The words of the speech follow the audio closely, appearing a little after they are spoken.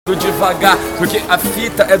devagar, porque a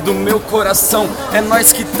fita é do meu coração. É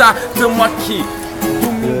nós que tamo aqui.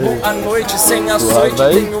 Domingo à noite, sem açoite,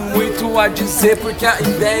 tenho muito a dizer, porque a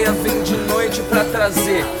ideia vem de noite pra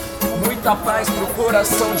trazer muita paz pro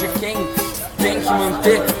coração de quem tem que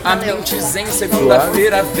manter a mente zen.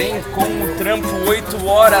 Segunda-feira vem com o trampo 8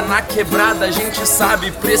 horas na quebrada. A gente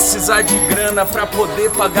sabe precisar de grana pra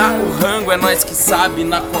poder pagar o rango. É nós que sabe,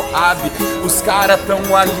 na Coab os caras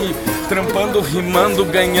tão ali trampando, rimando,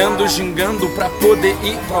 ganhando, gingando pra poder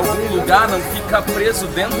ir pra algum lugar. Não fica preso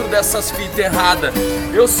dentro dessas fitas erradas.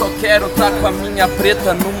 Eu só quero tá com a minha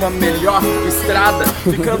preta numa melhor estrada,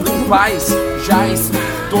 ficando em paz, jaz,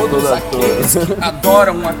 todos aqueles que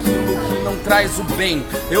adoram aquilo que não traz o bem.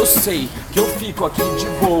 Eu sei que eu fico aqui de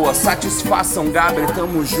boa. Satisfação, Gabriel,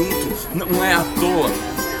 tamo junto, não é à toa.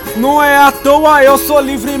 Não é à toa, eu sou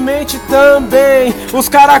livremente também. Os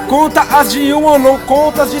cara conta as de 1, eu não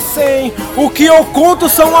conto as de 100. O que eu conto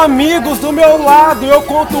são amigos do meu lado. Eu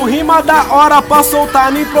conto rima da hora pra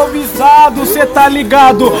soltar no improvisado. Cê tá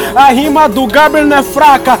ligado, a rima do Gabriel não é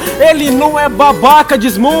fraca. Ele não é babaca,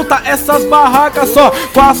 desmonta essas barracas só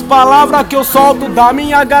com as palavras que eu solto da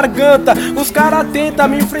minha garganta. Os cara tentam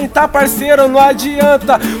me enfrentar, parceiro, não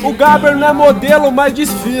adianta. O Gabriel não é modelo, mas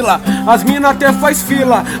desfila. As mina até faz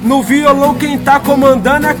fila. No violão quem tá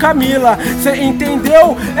comandando é a Camila. Cê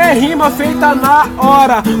entendeu? É rima feita na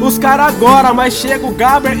hora. Os cara agora, mas chega o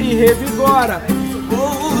Gabriel e revigora.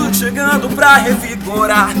 Chegando pra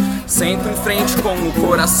revigorar, sempre em frente com o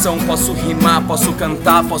coração. Posso rimar, posso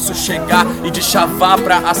cantar, posso chegar e de chavar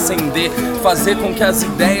pra acender. Fazer com que as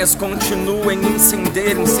ideias continuem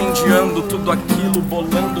incender, incendiando tudo aquilo,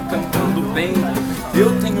 bolando, cantando bem.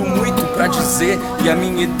 Eu tenho muito pra dizer e a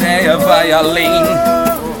minha ideia vai além.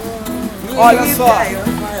 Olha só,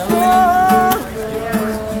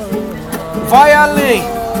 vai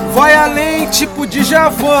além, tipo de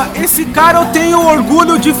Javan. Esse cara eu tenho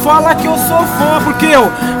orgulho de falar que eu sou fã, porque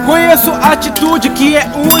eu conheço a atitude que é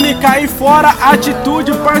única. E fora a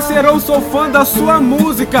atitude, parceirão, sou fã da sua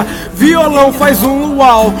música. Violão faz um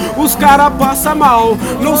luau, os cara passa mal.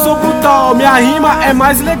 Não sou brutal, minha rima é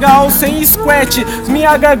mais legal. Sem squat,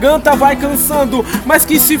 minha garganta vai cansando. Mas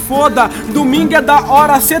que se foda, domingo é da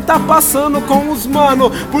hora. Cê tá passando com os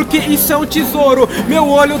mano, porque isso é um tesouro. Meu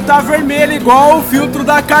olho tá vermelho igual o filtro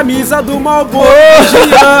da camisa do Malboro.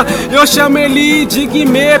 Eu chamo ele de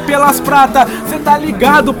Guimê pelas pratas. Cê tá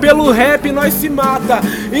ligado, pelo rap nós se mata.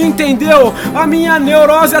 Entendeu? A minha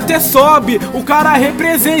neurose até sobe. O cara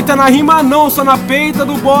representa, na rima não, só na peita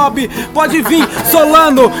do Bob. Pode vir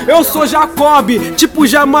solando, eu sou Jacob, tipo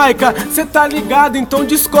Jamaica. Cê tá ligado, então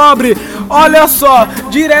descobre. Olha só,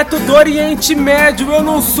 direto do Oriente Médio. Eu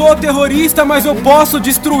não sou terrorista, mas eu posso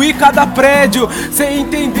destruir cada prédio. Cê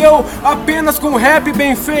entendeu? Apenas com rap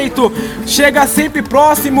bem feito, chega sempre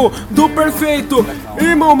próximo do perfeito.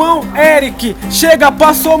 Irmão Eric, chega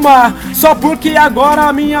pra somar. Só porque agora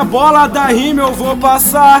a minha bola da rima eu vou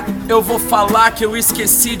passar. Eu vou falar que eu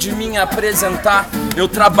esqueci de me apresentar. Eu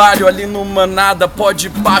trabalho ali no Manada, pode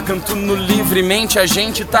pá, canto no Livremente. A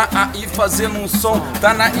gente tá aí fazendo um som,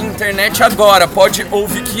 tá na internet agora, pode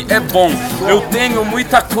ouvir que é bom. Eu tenho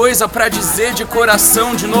muita coisa pra dizer de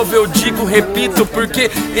coração. De novo eu digo, repito, porque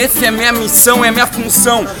esse é minha missão, é minha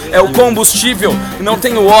função. É o combustível, não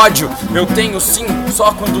tenho ódio. Eu tenho sim,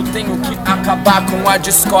 só quando tenho que acabar com a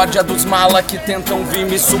discórdia dos mala que tentam vir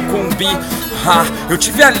me sucumbir. Eu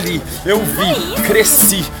tive ali, eu vi,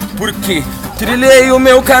 cresci, porque trilhei o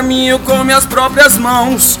meu caminho com minhas próprias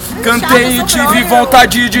mãos. Cantei e tive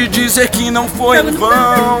vontade de dizer que não foi em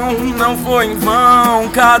vão. Não foi em vão.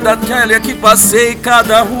 Cada telha que passei,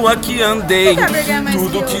 cada rua que andei,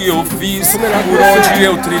 tudo que eu fiz, por onde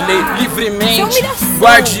eu trilhei livremente.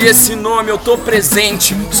 Guarde esse nome, eu tô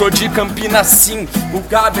presente. Sou de Campinas sim, o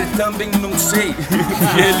Gabriel também não sei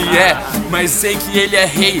que ele é, mas sei que ele é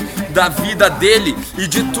rei da vida dele e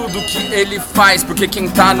de tudo que ele faz. Porque quem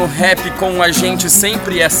tá no rap com a gente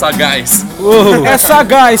sempre é sagaz. É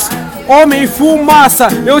sagaz, homem fumaça.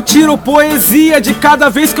 Eu tiro poesia de cada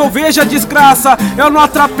vez que eu vejo a desgraça. Eu não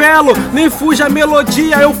atrapelo, nem fujo a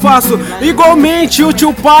melodia. Eu faço igualmente o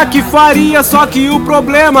Tupac faria. Só que o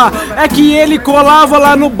problema é que ele colava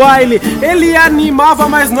lá no baile. Ele animava,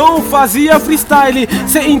 mas não fazia freestyle.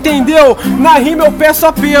 Cê entendeu? Na rima eu peço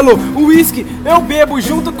apelo. O whisky eu bebo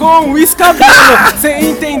junto com o escabelo. Cê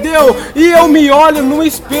entendeu? E eu me olho no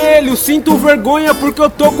espelho, sinto vergonha porque eu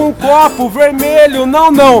tô com um copo vermelho.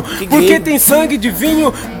 Não, Porque tem sangue de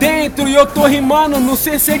vinho dentro e eu tô rimando no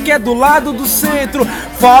CC que é do lado do centro.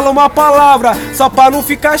 Fala uma palavra, só pra não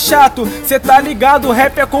ficar chato. Cê tá ligado,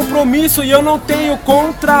 rap é compromisso e eu não tenho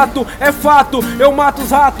contrato. É fato, eu mato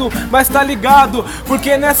os ratos, mas tá ligado,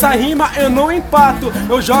 porque nessa rima eu não empato.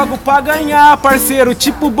 Eu jogo pra ganhar, parceiro,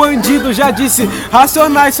 tipo bandido. Já disse,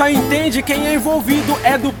 Racionais só entende quem é envolvido.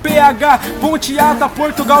 É do PH, Ponte Alta,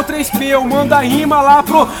 Portugal 3P. Eu mando a rima lá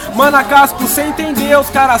pro Mana Casco, cê entendeu? Os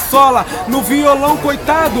cara sola no violão,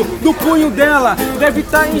 coitado do punho dela. Deve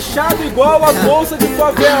tá inchado igual a bolsa de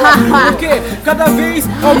favela. Porque cada vez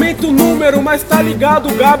aumenta o número, mas tá ligado,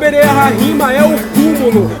 o Gaber erra a rima, é o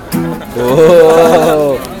cúmulo.